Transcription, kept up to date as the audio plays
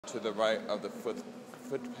To the right of the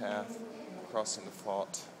footpath, crossing the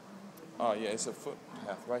fault. Oh yeah, it's a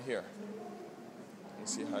footpath right here. You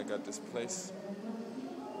see how I got this place?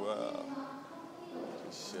 Wow.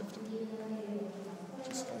 Just shifted.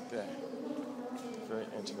 Just like that. Very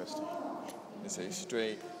interesting. It's a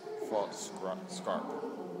straight fault scarp.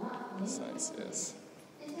 The sign says.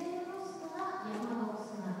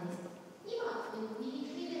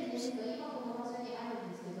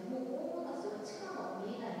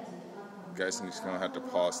 Guys, I'm just gonna have to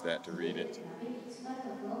pause that to read it.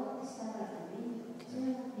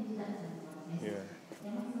 Okay. Here,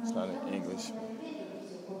 it's not in English.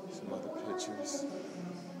 Some other pictures.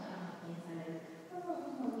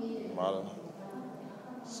 Model,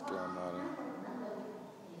 scale model.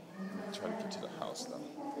 I'm trying to get to the house though.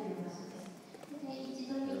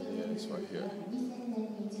 Here it is, right here.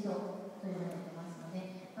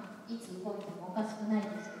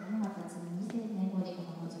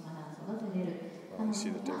 You see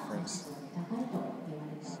the difference?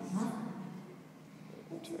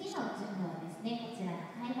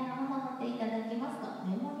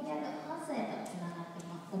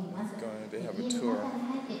 They have a tour.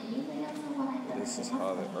 This is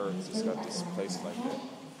how the earth just got this place like that.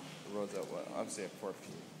 The roads are what? I'm saying 4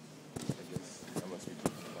 feet. I guess that must be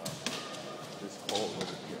this hole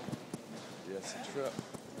over here. Yes, a trip.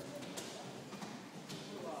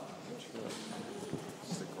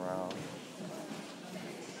 It's the ground.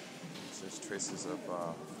 There's traces of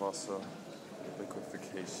fossil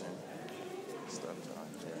liquefaction stuff down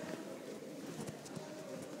here.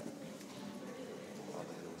 All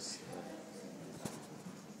the hills here.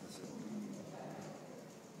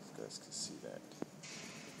 You guys can see that.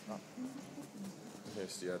 Oh.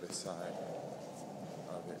 Here's the other side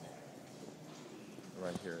of it.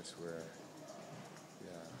 Right here is where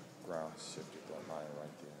the ground shifted that line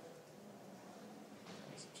right there.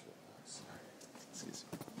 That's a trip. Sorry. Excuse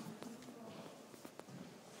me.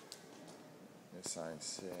 The sign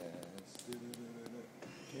says, can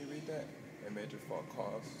you read that? A major fault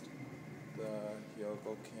caused the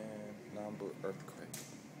Hyogoken Nambu earthquake.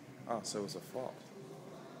 Oh, so it was a fault.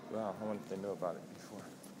 Wow, I wonder if they knew about it before.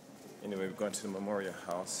 Anyway, we're going to the memorial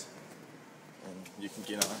house, and you can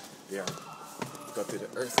get on there, go through the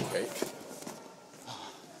earthquake. Let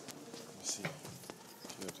me see.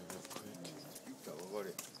 Real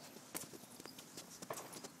quick.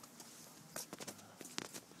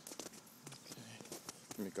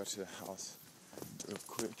 Let me go to the house real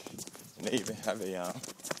quick. And they even have a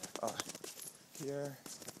here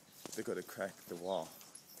they're gonna crack the wall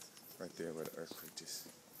right there where the earthquake just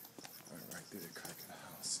went right through the crack of the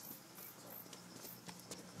house.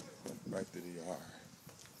 Right through the yard.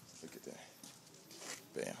 Look at that.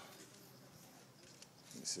 Bam.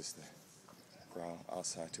 This is the ground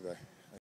outside too bad.